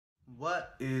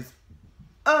What is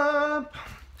up?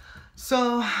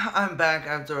 So I'm back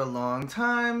after a long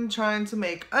time trying to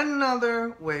make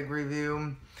another wig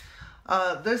review.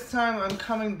 This time I'm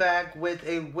coming back with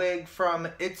a wig from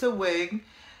It's a Wig.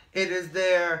 It is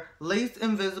their Lace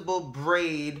Invisible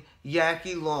Braid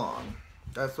Yaki Long.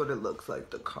 That's what it looks like,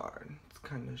 the card. It's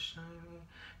kind of shiny.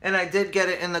 And I did get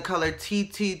it in the color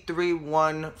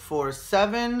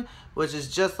TT3147, which is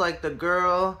just like the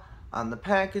girl on the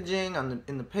packaging,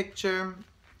 in the picture.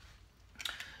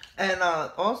 And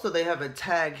also they have a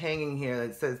tag hanging here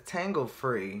that says tangle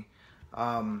free.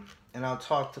 And I'll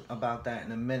talk about that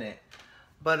in a minute.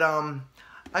 But I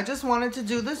just wanted to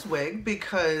do this wig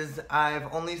because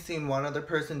I've only seen one other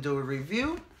person do a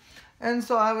review. And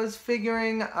so I was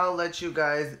figuring I'll let you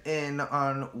guys in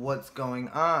on what's going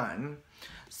on.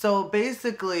 So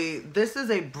basically, this is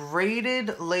a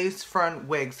braided lace front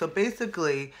wig. So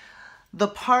basically, the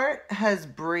part has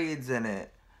braids in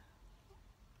it,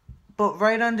 but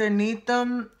right underneath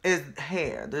them is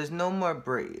hair. There's no more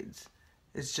braids.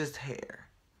 It's just hair.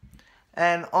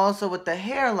 And also with the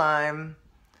hairline,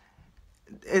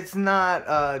 it's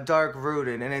not dark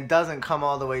rooted, and it doesn't come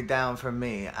all the way down for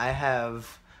me. I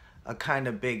have a kind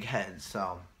of big head,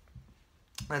 so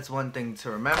that's one thing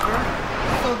to remember.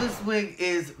 So this wig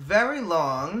is very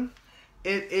long.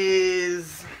 It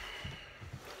is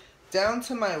down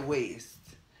to my waist,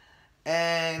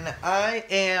 and I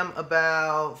am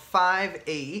about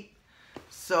 5'8",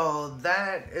 so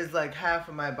that is like half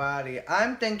of my body.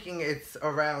 I'm thinking it's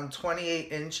around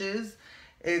 28 inches.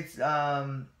 It's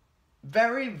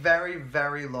very, very,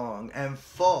 very long and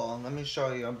full. Let me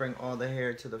show you. I'll bring all the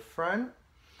hair to the front.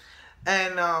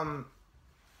 And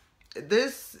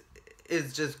this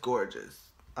is just gorgeous,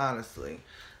 honestly.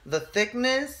 The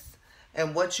thickness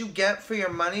and what you get for your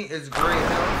money is great.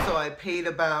 So I paid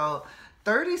about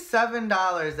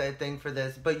 $37, I think, for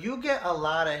this. But you get a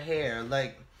lot of hair.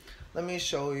 Like, let me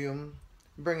show you.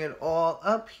 Bring it all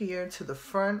up here to the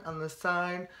front on the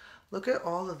side. Look at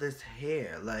all of this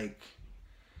hair. Like,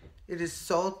 it is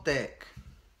so thick.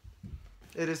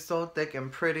 It is so thick and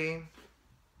pretty,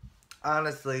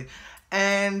 honestly.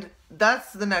 And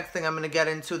that's the next thing I'm going to get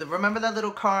into. Remember that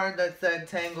little card that said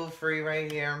tangle free right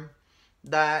here?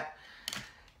 That,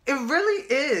 it really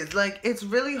is. Like, it's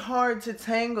really hard to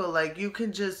tangle. Like, you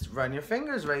can just run your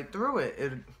fingers right through it.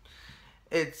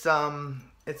 It's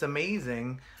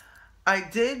amazing. I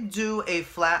did do a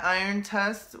flat iron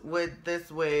test with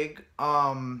this wig.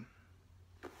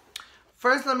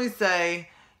 First, let me say,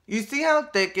 you see how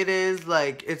thick it is?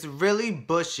 Like, it's really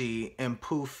bushy and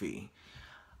poofy.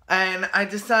 And I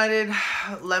decided,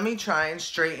 let me try and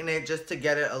straighten it just to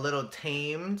get it a little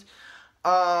tamed.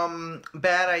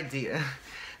 Bad idea.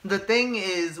 The thing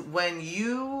is, when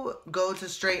you go to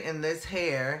straighten this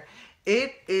hair,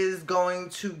 it is going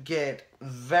to get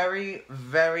very,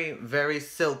 very, very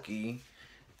silky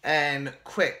and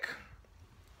quick.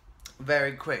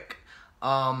 Very quick.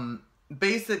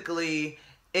 Basically,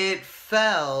 it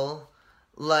fell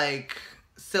like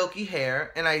silky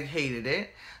hair, and I hated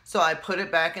it. So I put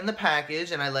it back in the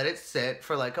package, and I let it sit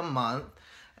for like a month.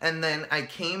 And then I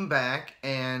came back,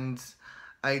 and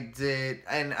I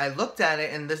looked at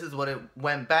it, and this is what it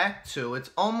went back to.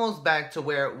 It's almost back to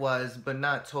where it was, but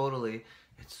not totally.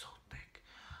 It's so thick.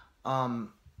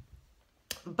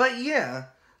 But yeah,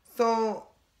 so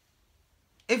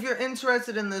if you're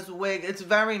interested in this wig, it's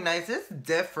very nice. It's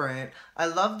different. I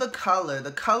love the color.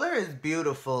 The color is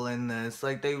beautiful in this.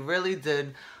 Like, they really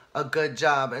did a good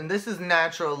job. And this is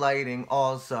natural lighting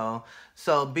also.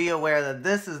 So be aware that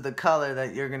this is the color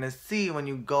that you're going to see when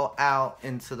you go out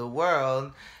into the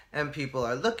world and people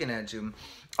are looking at you.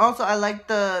 Also, I like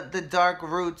the dark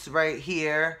roots right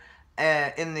here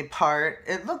in the part.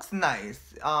 It looks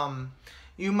nice.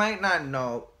 You might not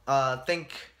know,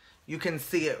 think you can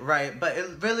see it right, but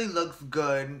it really looks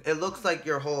good. It looks like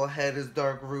your whole head is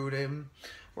dark rooted.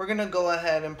 We're going to go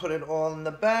ahead and put it all in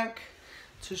the back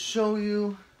to show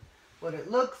you what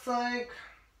it looks like.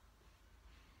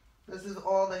 This is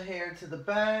all the hair to the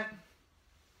back.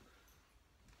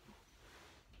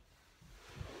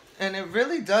 And it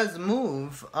really does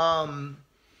move. And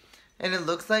it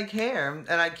looks like hair.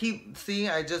 And I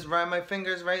I just run my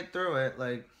fingers right through it,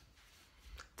 like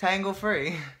tangle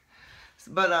free.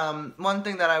 But one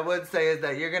thing that I would say is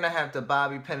that you're going to have to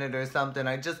bobby pin it or something.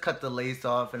 I just cut the lace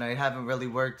off, and I haven't really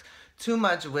worked too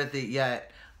much with it yet.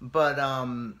 But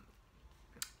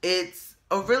it's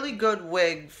a really good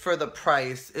wig for the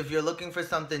price. If you're looking for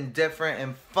something different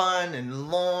and fun and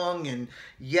long and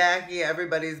yaki,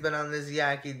 everybody's been on this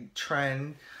yaki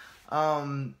trend.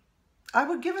 I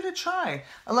would give it a try.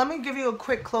 Let me give you a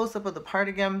quick close-up of the part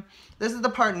again. This is the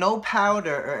part, no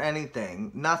powder or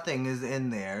anything. Nothing is in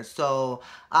there. So,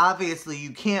 obviously,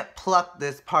 you can't pluck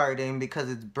this part in because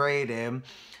it's braided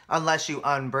unless you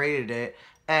unbraided it.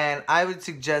 And I would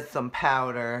suggest some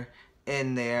powder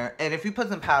in there. And if you put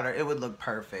some powder, it would look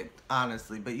perfect,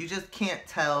 honestly. But you just can't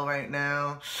tell right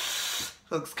now.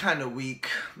 Looks kind of weak.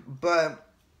 But,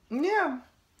 yeah.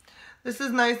 This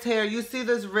is nice hair. You see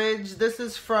this ridge? This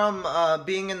is from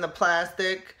being in the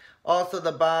plastic. Also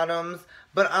the bottoms.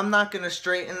 But I'm not going to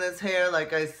straighten this hair.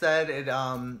 Like I said,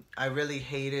 I really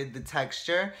hated the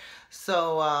texture.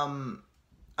 So I'm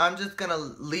just going to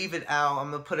leave it out. I'm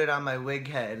going to put it on my wig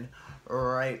head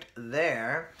right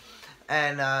there.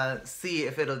 And see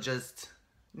if it'll just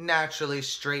naturally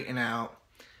straighten out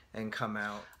and come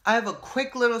out. I have a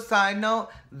quick little side note.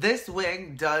 This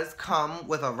wig does come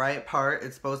with a right part.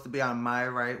 It's supposed to be on my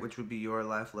right, which would be your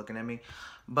left looking at me.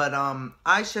 But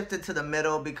I shifted to the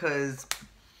middle because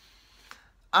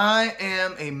I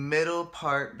am a middle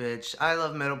part bitch. I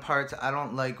love middle parts. I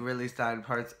don't like really side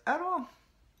parts at all.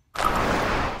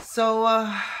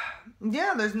 So,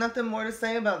 yeah, there's nothing more to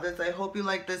say about this. I hope you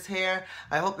like this hair.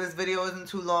 I hope this video isn't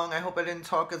too long. I hope I didn't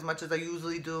talk as much as I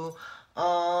usually do.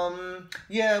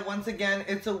 Yeah, once again,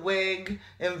 it's a wig,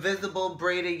 invisible,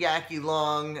 braided yaki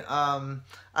long.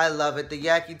 I love it. The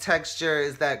yaki texture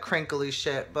is that crinkly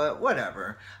shit, but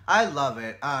whatever. I love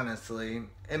it, honestly.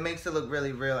 It makes it look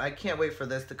really real. I can't wait for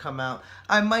this to come out.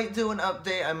 I might do an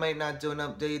update. I might not do an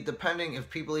update, depending if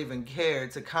people even care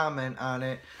to comment on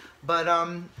it. But,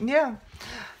 yeah.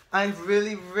 I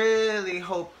really, really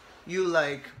hope you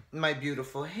like my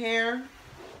beautiful hair.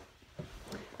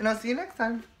 And I'll see you next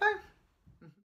time. Bye.